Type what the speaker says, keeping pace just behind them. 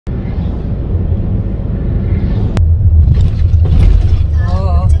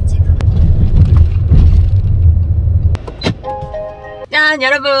짜잔!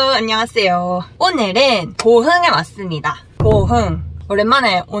 여러분 안녕하세요. 오늘은 고흥에 왔습니다. 고흥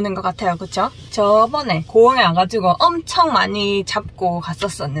오랜만에 오는 것 같아요, 그쵸? 저번에 고흥에 와가지고 엄청 많이 잡고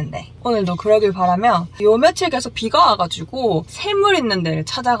갔었었는데 오늘도 그러길 바라며 요 며칠 계속 비가 와가지고 새물 있는 데를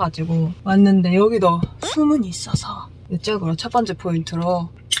찾아가지고 왔는데 여기도 수문이 있어서 이쪽으로 첫 번째 포인트로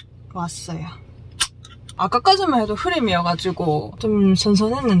왔어요. 아까까지만 해도 흐림이어가지고 좀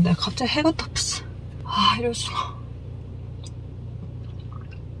선선했는데 갑자기 해가 떴어. 아, 이럴 수가.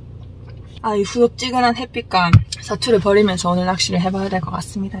 아, 이 후덥지근한 햇빛과 사투를 버리면서 오늘 낚시를 해봐야 될 것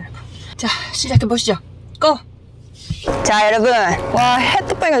같습니다, 여러분. 자, 시작해보시죠. 고! 자, 여러분. 와, 해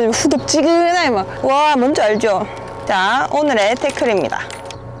뜨빠해가지고 후덥지근해, 막. 와, 뭔지 알죠? 자, 오늘의 태클입니다.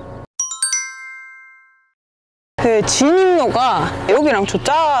 그 진입로가 여기랑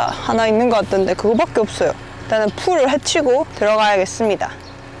조짜 하나 있는 것 같던데 그거밖에 없어요. 일단은 풀을 헤치고 들어가야겠습니다.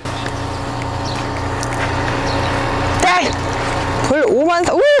 짤! 벌레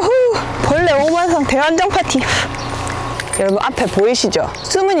 5만상, 우후! 벌레 5만상 대환장 파티. 여러분 앞에 보이시죠?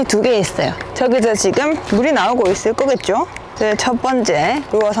 수문이 2개 있어요. 저기서 지금 물이 나오고 있을 거겠죠? 첫 번째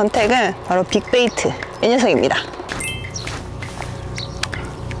루어 선택은 바로 빅베이트, 이 녀석입니다.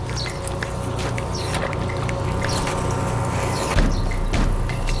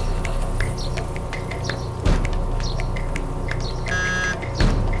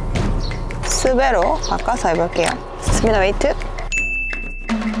 스베로 바꿔서 해볼게요. 있습니다. 웨이트.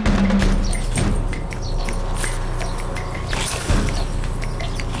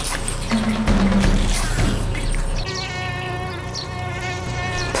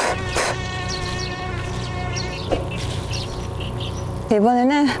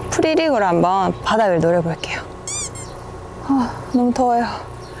 이번에는 프리릭으로 한번 바닥을 노려볼게요. 너무 더워요.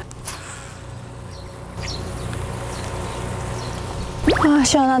 아,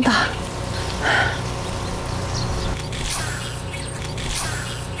 시원하다.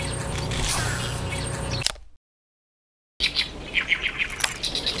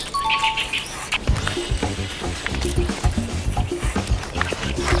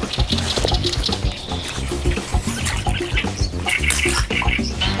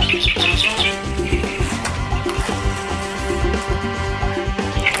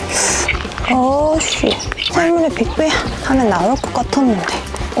 오씨, 새물에 빅베 하면 나올 것 같았는데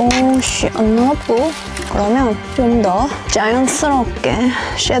오씨, 안 나왔고. 그러면 좀 더 자연스럽게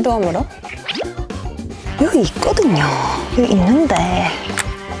섀도우함으로 여기 있거든요. 여기 있는데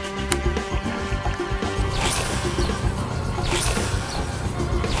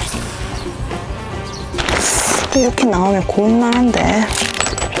이렇게 나오면 고운만한데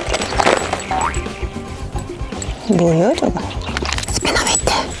뭐예요 저거?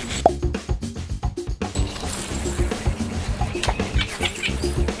 스피너웨이트.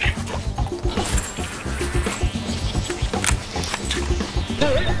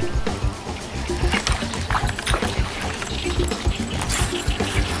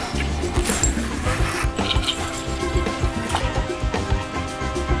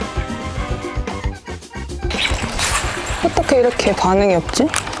 어떻게 이렇게 반응이 없지?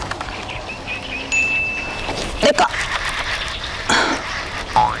 내꺼!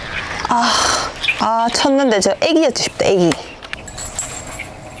 쳤는데 저 애기였지 싶다, 애기.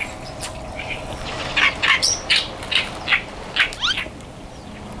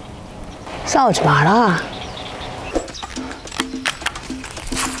 싸우지 마라.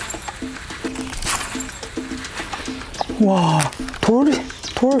 와, 돌,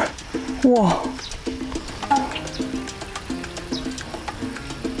 우와.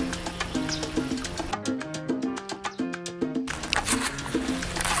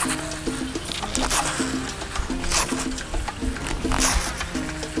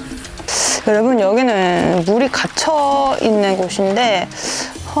 여러분, 여기는 물이 갇혀 있는 곳인데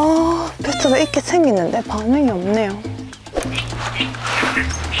배트가 있게 생기는데 반응이 없네요.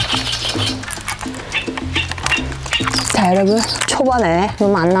 자, 여러분, 초반에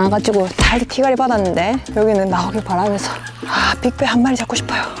너무 안 나와가지고 달리 티가리 받았는데 여기는 나오길 바라면서 빅베 한 마리 잡고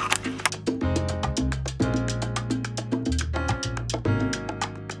싶어요.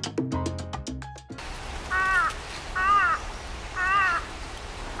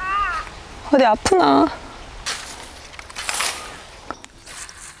 어디 아프나?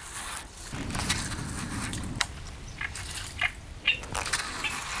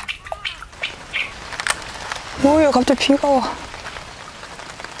 뭐야, 갑자기 비가 와.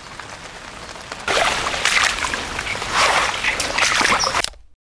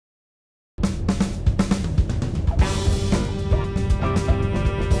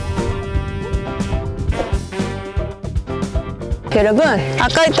 여러분,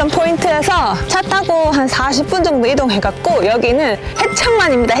 아까 있던 포인트에서 차 타고 한 40분 정도 이동해갖고 여기는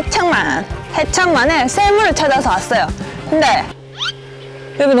해창만입니다. 해창만. 해창만에 새물을 찾아서 왔어요. 근데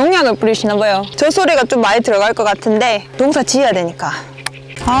여기 농약을 뿌리시나봐요. 저 소리가 좀 많이 들어갈 것 같은데 농사 지어야 되니까.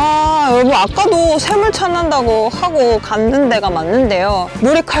 아, 여러분, 아까도 새물 찾는다고 하고 갔는 데가 맞는데요.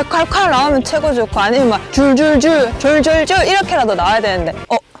 물이 칼칼칼 나오면 최고 좋고, 아니면 막 줄줄줄 줄줄줄 이렇게라도 나와야 되는데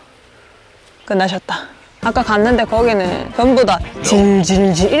끝나셨다. 아까 갔는데 거기는 전부 다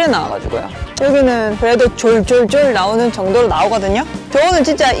질질질 이래 나와가지고요. 여기는 그래도 졸졸졸 나오는 정도로 나오거든요. 저는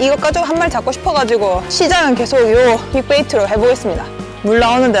진짜 이것 가지고 한 마리 잡고 싶어가지고 시장은 계속 요 빅베이트로 해보겠습니다. 물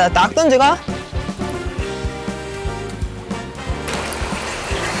나오는 데다 딱 던지가.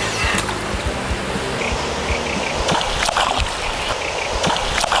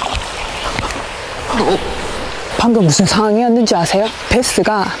 방금 무슨 상황이었는지 아세요?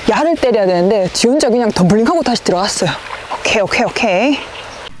 베스가 야를 때려야 되는데 지 혼자 그냥 덤블링하고 다시 들어갔어요. 오케이 오케이 오케이.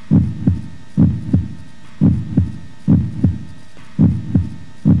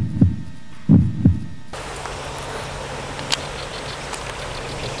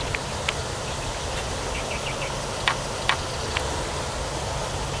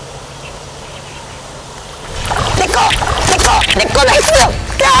 내꺼 나이스! 야,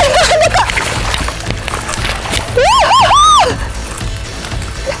 내꺼!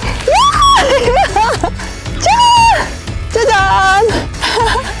 짜잔!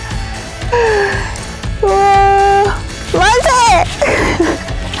 우와, 만세!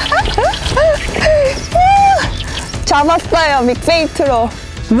 잡았어요, 빅베이트로.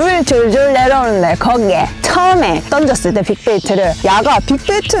 물 졸졸 내려오는데 거기에 처음에 던졌을 때 빅베이트를 야가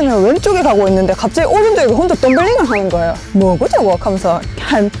빅베이트는 왼쪽에 가고 있는데 갑자기 오른쪽에 혼자 덤블링을 하는 거예요. 뭐고 저거 하면서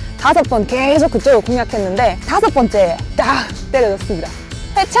한 5번 계속 그쪽을 공략했는데 5번째에 딱 때려줬습니다.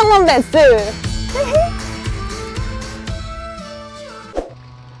 해창만 베스!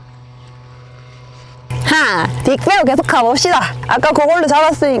 빅베어 계속 가봅시다. 아까 그걸로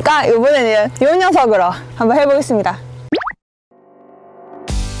잡았으니까 이번에는 이 녀석으로 한번 해보겠습니다.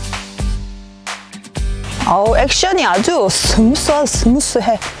 어우, 액션이 아주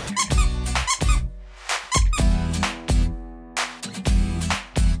스무스해.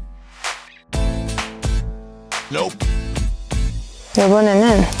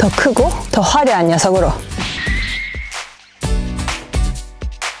 이번에는 더 크고 더 화려한 녀석으로.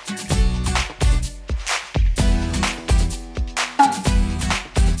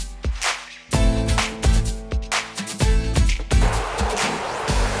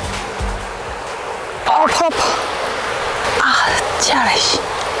 아, 팔 아파. 아, 지랄해, 씨.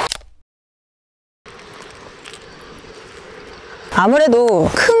 아무래도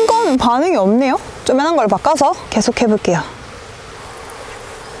큰 건 반응이 없네요. 쪼매난 걸 바꿔서 계속 해볼게요.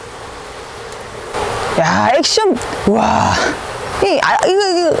 야, 액션. 와,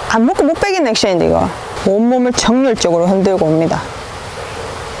 이거 안 먹고 못 빼겠는 액션인데, 이거. 온몸을 정열적으로 흔들고 옵니다.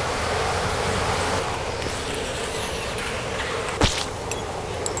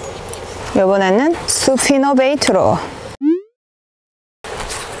 이번에는 스피너 베이트로.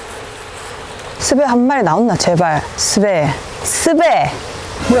 스베 한 마리 나온나, 제발. 스베.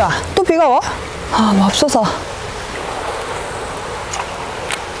 뭐야, 또 비가 와? 아, 맙소사.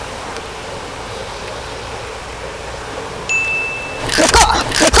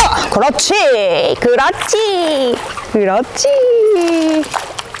 내꺼! 그렇지!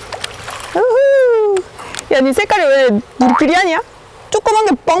 우후! 야, 니 색깔이 왜 누리끼리 아니야? 조그만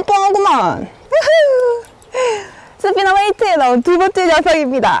게 뻥뻥하구만. 스피너 베이트에 나온 2번째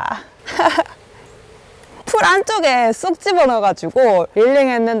녀석입니다. 풀 안쪽에 쏙 집어넣어가지고 릴링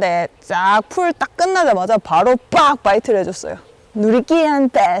했는데 쫙 풀 딱 끝나자마자 바로 빡 바이트를 해줬어요. 누리끼리한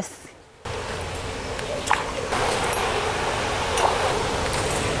베스.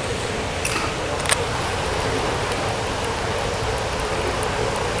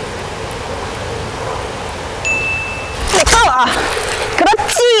 내꺼!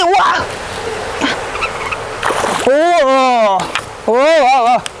 그렇지! 우와! 우후!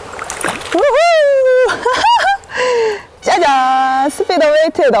 짜잔! 스피더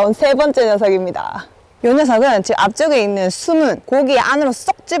웨이트에 나온 3번째 녀석입니다. 이 녀석은 지금 앞쪽에 있는 숨은 고기 안으로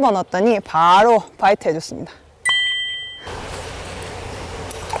쏙 집어넣었더니 바로 바이트 해줬습니다.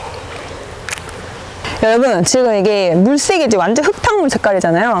 여러분, 지금 이게 물색이 지금 완전 흙탕물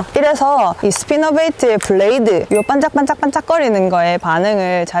색깔이잖아요. 이래서 이 스피너 베이트의 블레이드, 요 반짝반짝반짝거리는 거에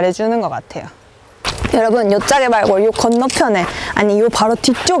반응을 잘해주는 것 같아요. 여러분, 요 짝에 말고 요 건너편에, 아니 요 바로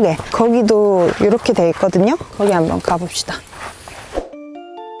뒤쪽에 거기도 이렇게 돼 있거든요. 거기 한번 가봅시다.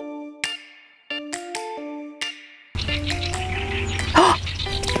 헉!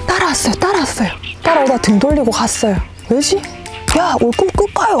 따라왔어요. 따라오다 등 돌리고 갔어요. 왜지? 야, 올 거면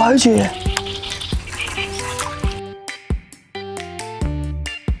끝까지 와야지.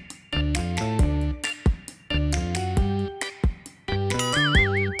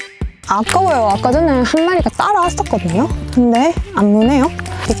 아까워요. 아까 전에 한 마리가 따라왔었거든요. 근데 안 무네요.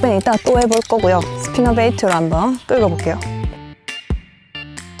 빅벤 이따가 또 해볼 거고요. 스피너 베이트로 한번 끌고 볼게요.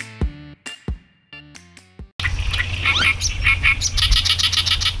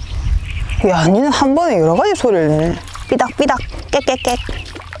 야, 니는 한 번에 여러 가지 소리를 내네. 삐닥삐닥, 깨깨깨.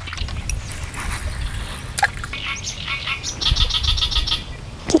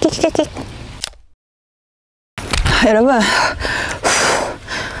 끽끽끽끽. 여러분,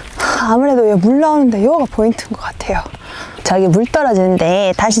 아무래도 여기 물 나오는데 여기가 포인트인 것 같아요. 저기 물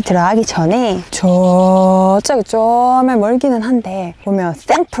떨어지는데 다시 들어가기 전에 저쪽에 좀에 멀기는 한데 보면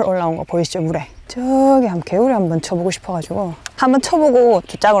쌩풀 올라온 거 보이시죠? 물에. 저기 한번 개구리 한번 쳐보고 싶어가지고 한번 쳐보고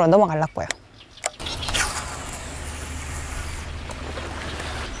저쪽으로 넘어가려고요.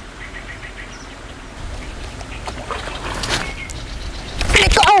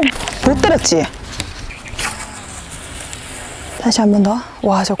 물 때렸지? 다시 한 번 더.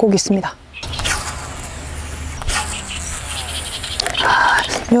 와, 저 고기 있습니다.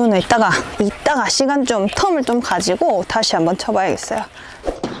 요는 이따가 시간 좀 텀을 좀 가지고 다시 한번 쳐봐야겠어요.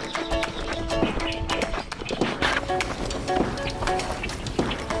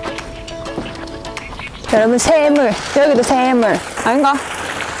 여러분, 새물. 여기도 새물. 아닌가?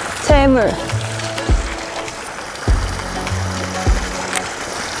 새물.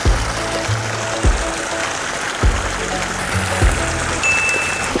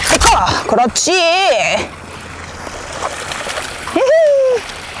 그렇지.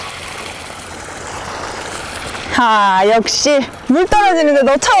 하, 역시 물 떨어지는데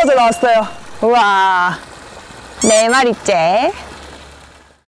너 차워서 나왔어요. 우와, 4마리째.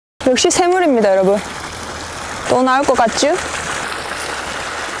 역시 새물입니다, 여러분. 또 나올 것 같죠?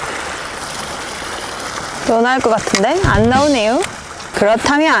 또 나올 것 같은데 안 나오네요.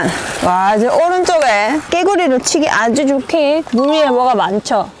 그렇다면 와, 저 오른쪽에 깨구리를 치기 아주 좋게 물 위에 뭐가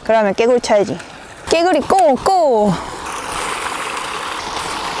많죠? 그러면 깨구리 쳐야지. 깨구리 고!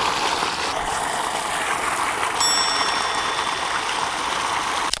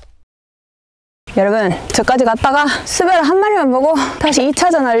 여러분, 저까지 갔다가 스베르 한 마리만 보고 다시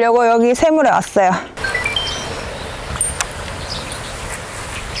 2차전 하려고 여기 새물에 왔어요.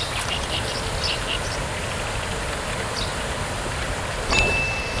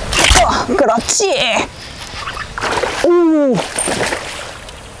 그렇지.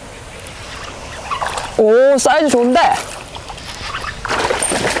 오, 사이즈 좋은데.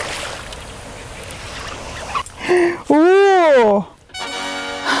 오,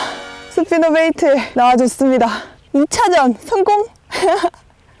 스피너 베이트 나와줬습니다. 2차전 성공.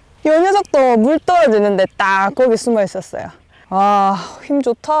 이 녀석도 물 떨어지는데 딱 거기 숨어 있었어요. 와, 힘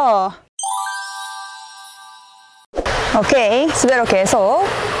좋다. 오케이, 스베로 계속.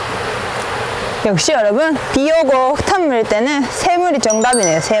 역시 여러분, 비 오고 흙탕 물 때는 새물이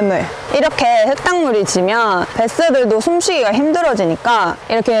정답이네요. 새물. 이렇게 흙탕물이 지면 뱃새들도 숨쉬기가 힘들어지니까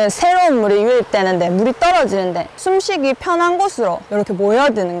이렇게 새로운 물이 유입되는데, 물이 떨어지는데 숨쉬기 편한 곳으로 이렇게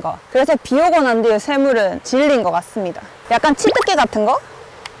모여드는 거. 그래서 비 오고 난 뒤에 새물은 질린 것 같습니다. 약간 치트키 같은 거?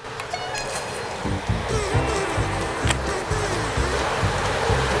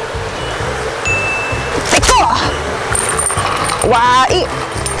 와,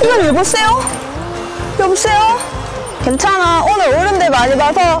 이걸 여보세요? 여보세요? 괜찮아. 오늘 어른들 많이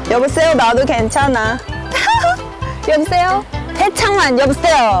봐서 여보세요? 나도 괜찮아. 여보세요? 해창만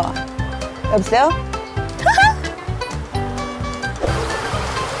여보세요? 여보세요?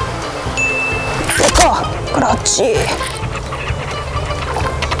 그렇지.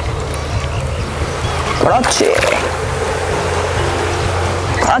 그렇지.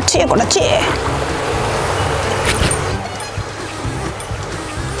 그렇지, 그렇지.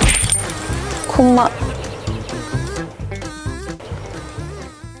 굿맛.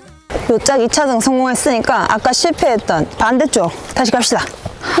 요짝 2차전 성공했으니까 아까 실패했던 반대쪽 다시 갑시다.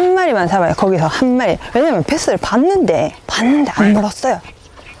 한 마리만 잡아요. 거기서 한 마리. 왜냐면 베스를 봤는데 안 물었어요.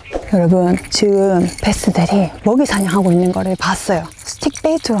 여러분, 지금 베스들이 먹이 사냥하고 있는 거를 봤어요. 스틱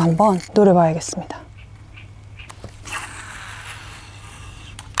베이트로 한번 노려봐야겠습니다.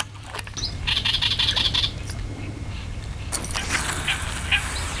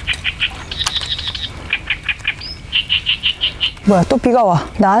 뭐야, 또 비가 와.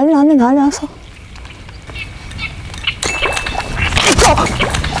 난리 나네, 난리 나서.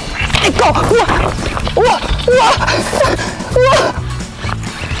 이거! 우와!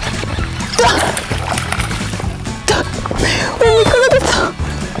 오, 미끄러졌어.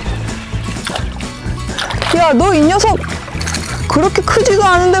 야, 너 이 녀석 그렇게 크지도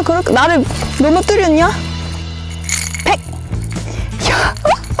않은데 그렇게 나를 넘어뜨렸냐? 팩!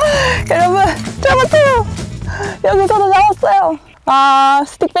 여러분 잡았어요. 여기서도 잡았어요. 아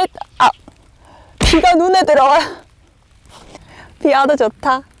스틱베이트. 아 비가 눈에 들어와. 비 와도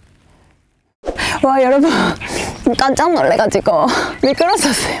좋다. 와 여러분 깜짝 놀래가지고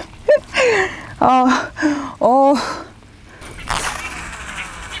미끄러졌어요.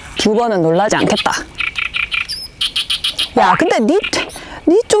 두 번은 놀라지 않겠다. 야 근데 니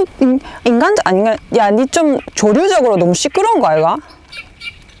좀 인간적 아닌가? 야 니 좀 조류적으로 너무 시끄러운 거 아이가?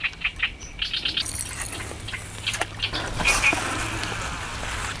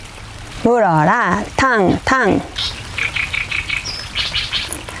 물어라 탕탕.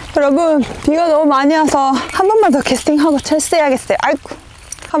 여러분 비가 너무 많이 와서 한 번만 더 캐스팅하고 철수해야겠어요. 아이고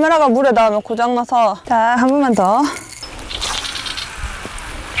카메라가 물에 닿으면 고장나서. 자 한 번만 더.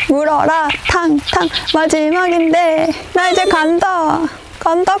 물어라 탕탕. 마지막인데 나 이제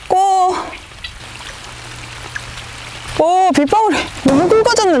간다고. 오 빗방울이 너무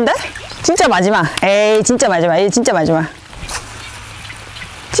굵어졌는데? 진짜 마지막. 에이 진짜 마지막.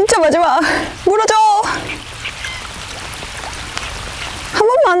 진짜 마지막. 물어줘. 한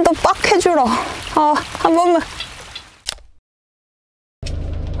번만 더 빡 해주라. 한 번만.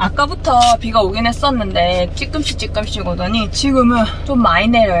 아까부터 비가 오긴 했었는데 찌끔씩 오더니 지금은 좀 많이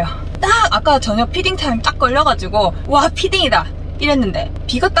내려요. 딱 아까 저녁 피딩 타임 딱 걸려가지고 와 피딩이다 이랬는데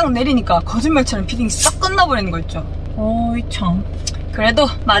비가 딱 내리니까 거짓말처럼 피딩이 싹 끝나버리는 거 있죠. 어이 참. 그래도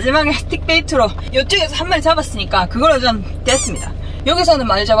마지막에 스틱베이트로 이쪽에서 한 마리 잡았으니까 그걸로 좀 됐습니다. 여기서는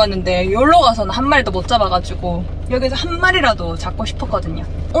많이 잡았는데 여기로 가서는 한 마리도 못 잡아가지고 여기서 한 마리라도 잡고 싶었거든요.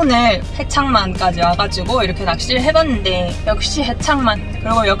 오늘 해창만까지 와가지고 이렇게 낚시를 해봤는데 역시 해창만,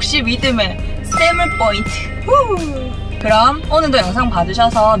 그리고 역시 믿음의 새물 포인트. 그럼 오늘도 영상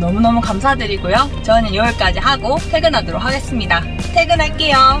봐주셔서 너무너무 감사드리고요. 저는 여기까지 하고 퇴근하도록 하겠습니다.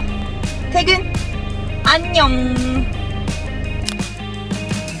 퇴근할게요. 퇴근! 안녕!